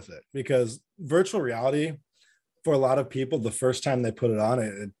slow with it, because virtual reality, for a lot of people, the first time they put it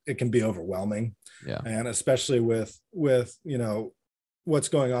on, it can be overwhelming. Yeah. And especially with what's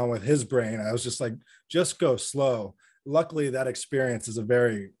going on with his brain, I was just like, just go slow. Luckily, that experience is a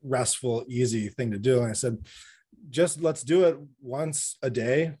very restful, easy thing to do. And I said, just let's do it once a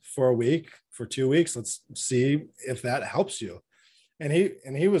day for a week, for 2 weeks. Let's see if that helps you. And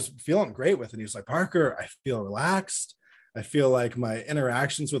he was feeling great with it. He was like, Parker, I feel relaxed. I feel like my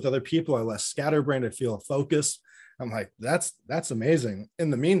interactions with other people are less scatterbrained. I feel focused. I'm like, that's amazing. In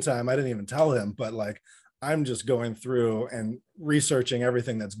the meantime, I didn't even tell him, but like, I'm just going through and researching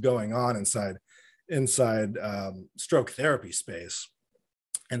everything that's going on inside stroke therapy space.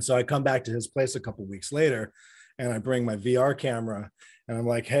 And so I come back to his place a couple of weeks later, and I bring my VR camera, and I'm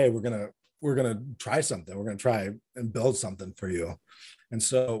like, hey, we're gonna try something. We're gonna try and build something for you. And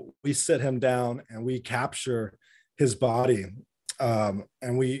so we sit him down and we capture his body,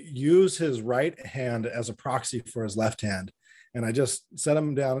 and we use his right hand as a proxy for his left hand. And I just set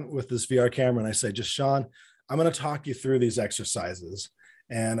him down with this VR camera, and I say, just Sean, I'm going to talk you through these exercises,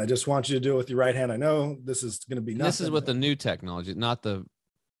 and I just want you to do it with your right hand. I know this is going to be nothing. This is with the new technology, not the.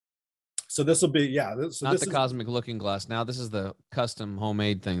 So this will be, yeah. Not the cosmic looking glass. Now this is the custom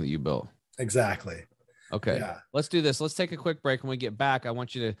homemade thing that you built. Exactly. Okay. Yeah. Let's do this. Let's take a quick break. When we get back, I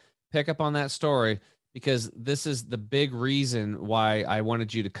want you to pick up on that story, because this is the big reason why I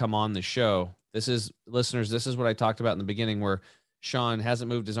wanted you to come on the show. This is, listeners, this is what I talked about in the beginning, where Sean hasn't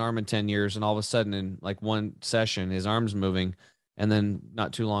moved his arm in 10 years. And all of a sudden, in like one session, his arm's moving. And then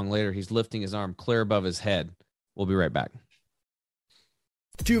not too long later, he's lifting his arm clear above his head. We'll be right back.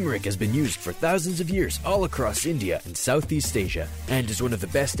 Turmeric has been used for thousands of years all across India and Southeast Asia, and is one of the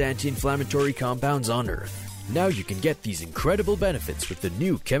best anti-inflammatory compounds on Earth. Now you can get these incredible benefits with the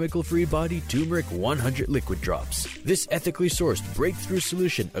new chemical-free body Turmeric 100 liquid drops. This ethically sourced breakthrough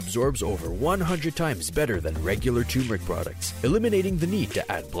solution absorbs over 100 times better than regular turmeric products, eliminating the need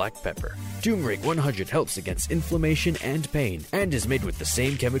to add black pepper. Turmeric 100 helps against inflammation and pain, and is made with the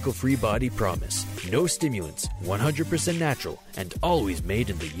same chemical-free body promise. No stimulants, 100% natural, and always made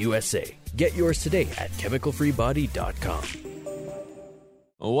in the USA. Get yours today at chemicalfreebody.com.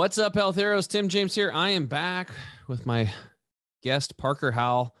 What's up, Health Heroes? Tim James here. I am back with my guest, Parker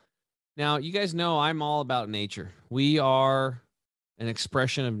Howell. Now, you guys know I'm all about nature. We are an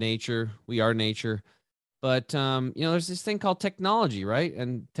expression of nature. We are nature. But, there's this thing called technology, right?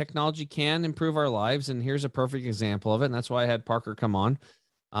 And technology can improve our lives. And here's a perfect example of it. And that's why I had Parker come on.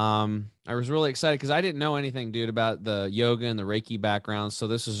 I was really excited because I didn't know anything, dude, about the yoga and the Reiki background. So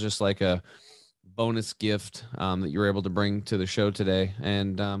this is just like a bonus gift that you were able to bring to the show today.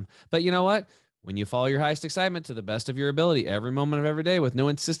 And but you know what, when you follow your highest excitement to the best of your ability every moment of every day with no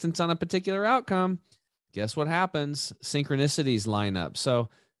insistence on a particular outcome, guess what happens? Synchronicities line up. So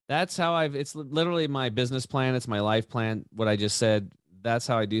that's how it's literally my business plan. It's my life plan. What I just said, that's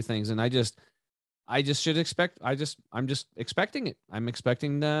how I do things. And I just should expect, I'm just expecting it. I'm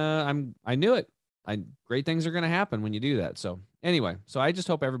expecting I knew it. Great things are going to happen when you do that. So anyway, so I just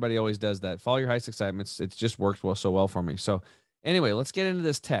hope everybody always does that. Follow your highest excitements. It's just worked so well for me. So anyway, let's get into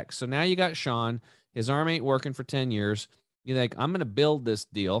this tech. So now you got Sean, his arm ain't working for 10 years. You're like, I'm going to build this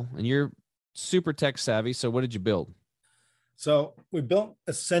deal, and you're super tech savvy. So what did you build? So we built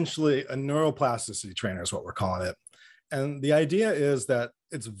essentially a neuroplasticity trainer is what we're calling it. And the idea is that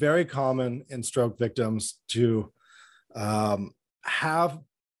it's very common in stroke victims to have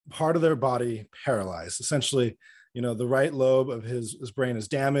part of their body paralyzed. Essentially, the right lobe of his brain is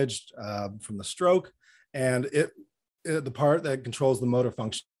damaged from the stroke, and the part that controls the motor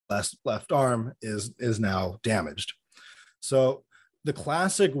function, left arm, is now damaged. So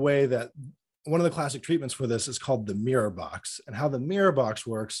one of the classic treatments for this is called the mirror box. And how the mirror box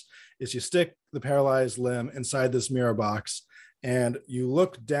works is you stick the paralyzed limb inside this mirror box, and you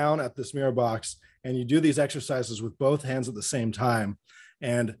look down at this mirror box, and you do these exercises with both hands at the same time.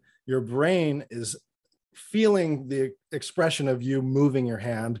 And your brain is feeling the expression of you moving your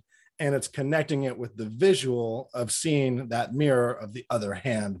hand, and it's connecting it with the visual of seeing that mirror of the other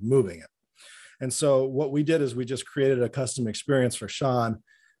hand moving it. And so what we did is we just created a custom experience for Sean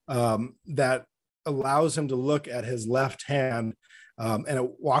that allows him to look at his left hand, and it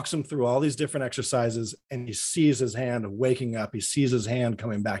walks him through all these different exercises, and he sees his hand waking up. He sees his hand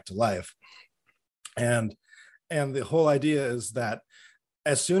coming back to life. And the whole idea is that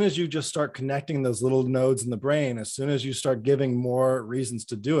as soon as you just start connecting those little nodes in the brain, as soon as you start giving more reasons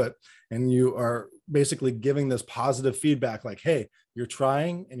to do it, and you are basically giving this positive feedback, like, hey, you're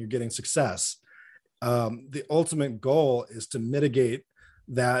trying and you're getting success. The ultimate goal is to mitigate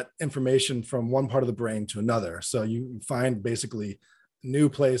that information from one part of the brain to another. So you find basically new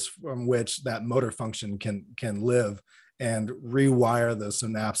place from which that motor function can live and rewire those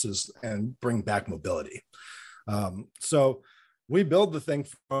synapses and bring back mobility. So we build the thing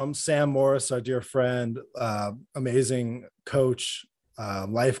from Sam Morris, our dear friend, amazing coach,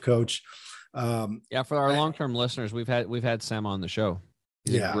 life coach. Yeah, for our long-term listeners, we've had Sam on the show.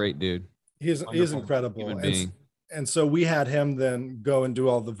 He's a great dude. He's incredible. And so we had him then go and do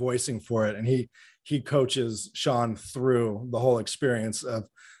all the voicing for it. And he coaches Sean through the whole experience of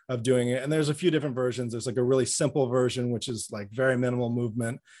doing it. And there's a few different versions. There's like a really simple version, which is like very minimal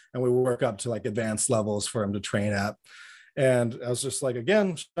movement. And we work up to like advanced levels for him to train at. And I was just like,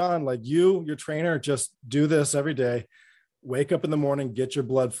 again, Sean, like your trainer, just do this every day. Wake up in the morning, get your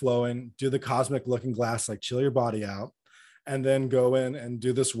blood flowing, do the cosmic looking glass, like chill your body out, and then go in and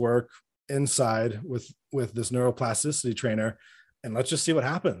do this work inside with this neuroplasticity trainer. And let's just see what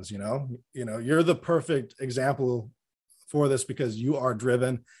happens. You're the perfect example for this because you are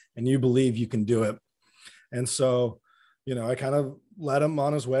driven and you believe you can do it. And so, I kind of let him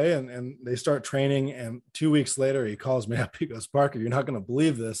on his way, and they start training. And 2 weeks later, he calls me up. He goes, Parker, you're not going to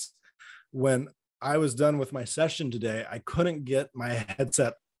believe this. When I was done with my session today, I couldn't get my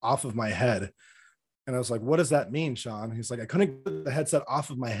headset off of my head. And I was like, what does that mean, Sean? He's like, I couldn't get the headset off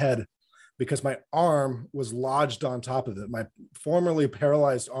of my head because my arm was lodged on top of it. My formerly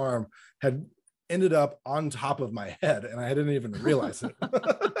paralyzed arm had ended up on top of my head, and I didn't even realize it.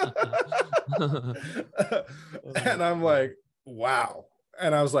 And I'm like, wow.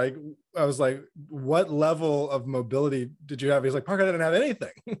 And I was like, what level of mobility did you have? He's like, Parker, I didn't have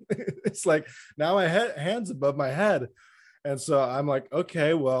anything. It's like, now my hand's above my head. And so I'm like,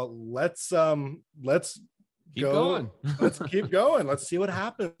 okay, well, let's keep going. Let's keep going. Let's see what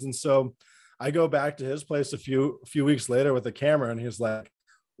happens. And so I go back to his place a few weeks later with a camera, and he's like,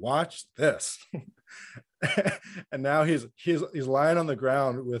 watch this. And now he's lying on the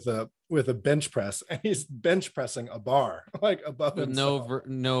ground with a bench press, and he's bench pressing a bar like above himself.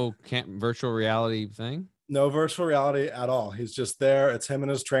 No virtual reality thing. No virtual reality at all. He's just there. It's him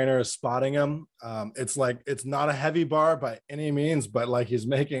and his trainer is spotting him. It's like, it's not a heavy bar by any means, but like he's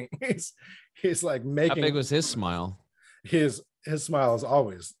making. How big was his smile? His smile is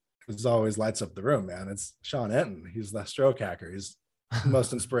always lights up the room, man. It's Sean Enton. He's the stroke hacker. He's the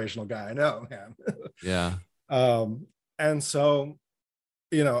most inspirational guy I know, man. Yeah. And so,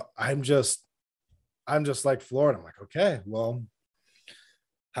 I'm just like floored. I'm like, okay, well,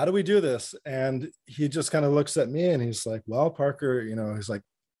 how do we do this? And he just kind of looks at me and he's like, well, Parker, he's like,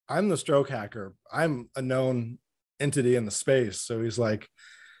 I'm the stroke hacker. I'm a known entity in the space. So he's like,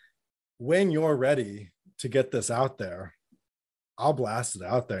 when you're ready to get this out there, I'll blast it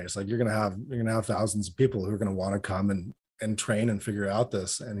out there. It's like, you're gonna have thousands of people who are gonna want to come and train and figure out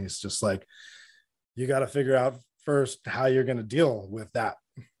this. And he's just like, you got to figure out first how you're going to deal with that,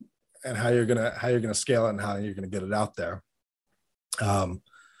 and how you're going to scale it, and how you're going to get it out there.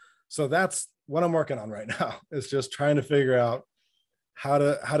 So that's what I'm working on right now, is just trying to figure out how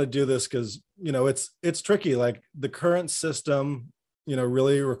to do this. Cause it's tricky. Like the current system,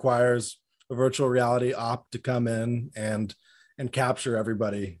 really requires a virtual reality op to come in and capture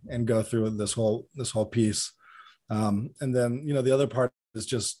everybody and go through this whole piece. And then, the other part is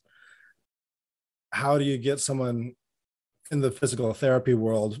just, how do you get someone in the physical therapy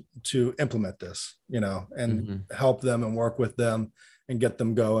world to implement this, and help them and work with them and get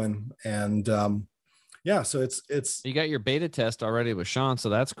them going. And so it's, you got your beta test already with Sean. So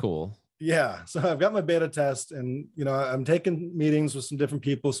that's cool. Yeah. So I've got my beta test, and, I'm taking meetings with some different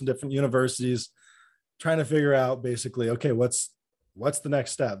people, some different universities, trying to figure out basically, okay, what's the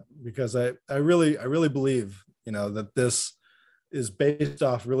next step? Because I really believe, that this is based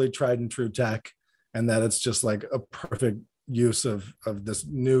off really tried and true tech, and that it's just like a perfect use of this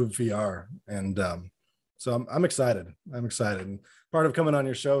new VR. And so I'm excited. And part of coming on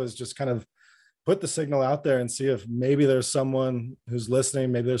your show is just kind of put the signal out there and see if maybe there's someone who's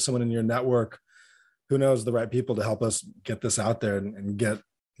listening, maybe there's someone in your network who knows the right people to help us get this out there and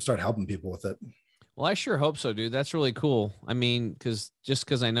start helping people with it. Well, I sure hope so, dude. That's really cool. I mean, because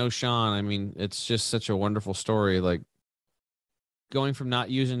I know Sean, I mean, it's just such a wonderful story. Like going from not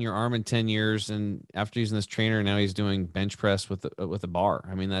using your arm in 10 years and after using this trainer, now he's doing bench press with a bar.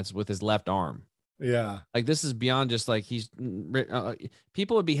 I mean, that's with his left arm. Yeah. Like this is beyond just like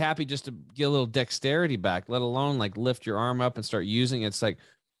people would be happy just to get a little dexterity back, let alone like lift your arm up and start using it. It's like,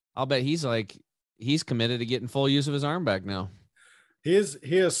 I'll bet he's committed to getting full use of his arm back now. He is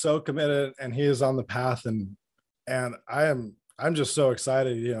so committed, and he is on the path, and I'm just so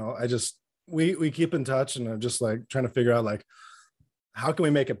excited. You know, we keep in touch, and I'm just like trying to figure out like, how can we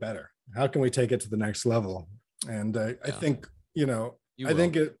make it better? How can we take it to the next level? And I think, you know, I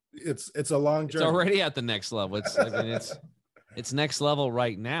think it's a long journey. It's already at the next level. It's next level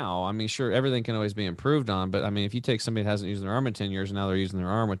right now. I mean, sure, everything can always be improved on, but I mean, if you take somebody that hasn't used their arm in 10 years and now they're using their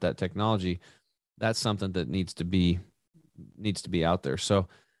arm with that technology, that's something that needs to be out there. So,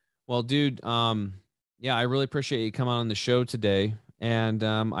 well, dude, yeah, I really appreciate you coming on the show today. And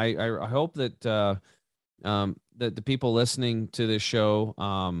I hope that that the people listening to this show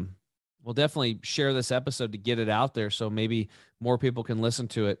will definitely share this episode to get it out there, so maybe more people can listen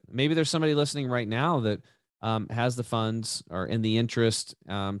to it. Maybe there's somebody listening right now that has the funds or in the interest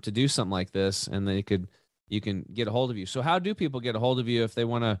to do something like this, and you can get a hold of you. So how do people get a hold of you if they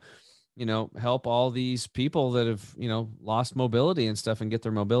want to, you know, help all these people that have, you know, lost mobility and stuff and get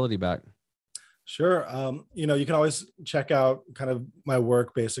their mobility back? Sure. You know, you can always check out kind of my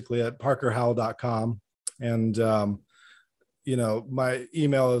work basically at parkerhowell.com. And, you know, my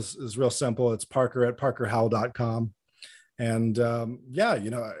email is real simple. It's parker@parkerhowell.com. And yeah, you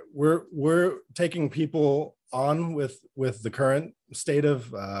know, we're taking people on with the current state of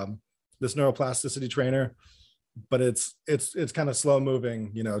this neuroplasticity trainer, but it's kind of slow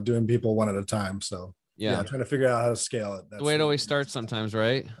moving, you know, doing people one at a time. So yeah, trying to figure out how to scale it. That's the way it always starts sometimes,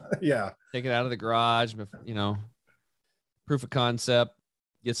 right? Yeah. Take it out of the garage, you know, proof of concept,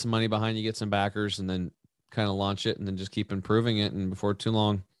 get some money behind you, get some backers, and then kind of launch it and then just keep improving it. And before too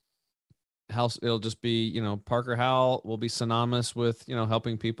long, it'll just be, you know, Parker Howell will be synonymous with, you know,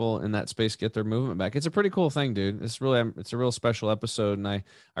 helping people in that space get their movement back. It's a pretty cool thing, dude. It's a real special episode. And I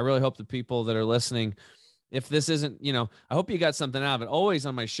really hope the people that are listening, if this isn't, you know, I hope you got something out of it. Always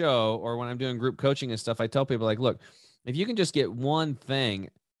on my show or when I'm doing group coaching and stuff, I tell people like, look, if you can just get one thing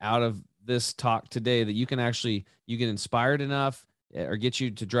out of this talk today that you can get inspired enough or get you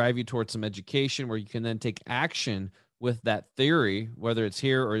to drive you towards some education where you can then take action with that theory, whether it's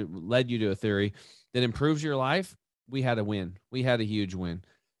here or led you to a theory that improves your life, we had a win. We had a huge win.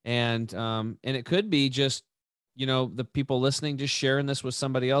 And it could be just, you know, the people listening, just sharing this with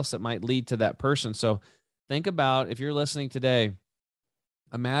somebody else that might lead to that person. So think about, if you're listening today,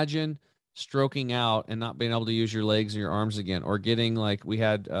 imagine stroking out and not being able to use your legs or your arms again, or getting like we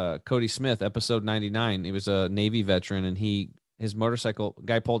had Cody Smith, episode 99. He was a Navy veteran, and his motorcycle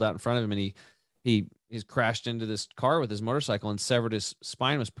guy pulled out in front of him, and he's crashed into this car with his motorcycle and severed his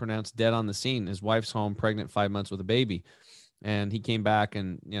spine, was pronounced dead on the scene. His wife's home, pregnant, 5 months with a baby. And he came back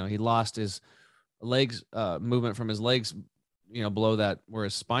and, you know, he lost his legs, movement from his legs, you know, below that where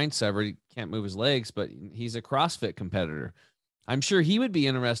his spine severed. He can't move his legs, but he's a CrossFit competitor. I'm sure he would be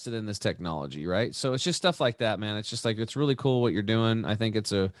interested in this technology, right? So it's just stuff like that, man. It's just like, it's really cool what you're doing. I think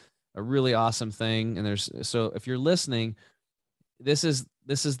it's a really awesome thing. And so if you're listening, this is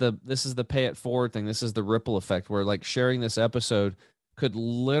the pay it forward thing. This is the ripple effect where like sharing this episode could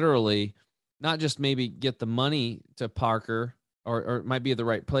literally not just maybe get the money to Parker or it might be at the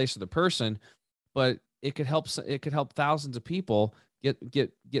right place for the person, but it could help thousands of people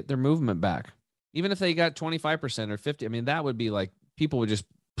get their movement back. Even if they got 25% or 50, I mean, that would be like, people would just,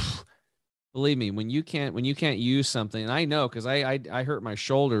 believe me, when you can't use something, and I know, cause I hurt my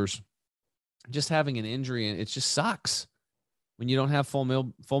shoulders just having an injury, and it just sucks when you don't have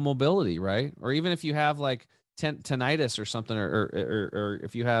full mobility, right? Or even if you have like tinnitus or something, or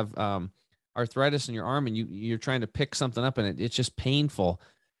if you have arthritis in your arm and you're trying to pick something up and it's just painful,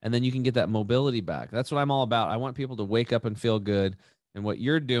 and then you can get that mobility back. That's what I'm all about. I want people to wake up and feel good, and what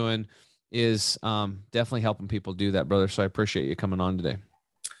you're doing is definitely helping people do that, brother. So I appreciate you coming on today.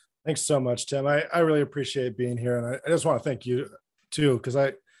 Thanks so much, Tim. I really appreciate being here, and I just want to thank you too, because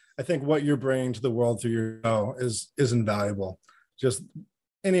I think what you're bringing to the world through your show is invaluable. Just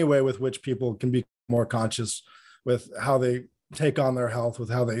any way with which people can be more conscious with how they take on their health, with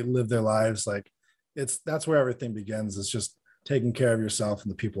how they live their lives. Like that's where everything begins. It's just taking care of yourself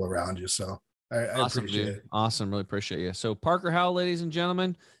and the people around you. So I awesome, appreciate dude. it. Awesome. Really appreciate you. So Parker Howell, ladies and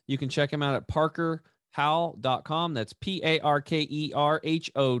gentlemen, you can check him out at Parker parkerhowell.com. That's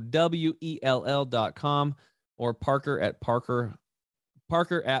PARKERHOWELL.com, or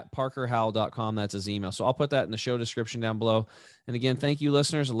Parker@parkerhowell.com. That's his email. So I'll put that in the show description down below. And again, thank you,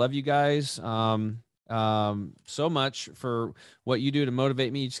 listeners. I love you guys so much for what you do to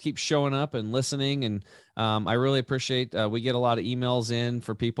motivate me. You just keep showing up and listening. And I really appreciate, we get a lot of emails in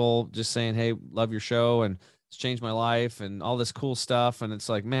for people just saying, hey, love your show and it's changed my life and all this cool stuff. And it's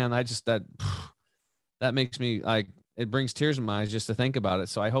like, man, that makes me like, it brings tears in my eyes just to think about it.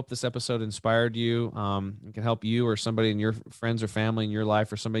 So I hope this episode inspired you. It can help you or somebody in your friends or family in your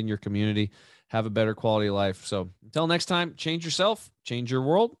life or somebody in your community have a better quality of life. So until next time, change yourself, change your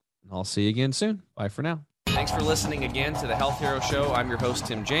world. I'll see you again soon. Bye for now. Thanks for listening again to the Health Hero Show. I'm your host,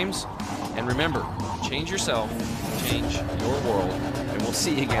 Tim James. And remember, change yourself, change your world. And we'll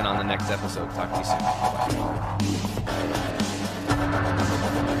see you again on the next episode. Talk to you soon. Bye-bye.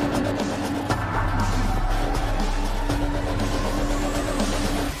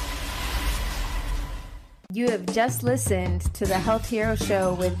 You have just listened to the Health Hero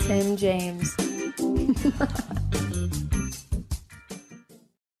Show with Tim James.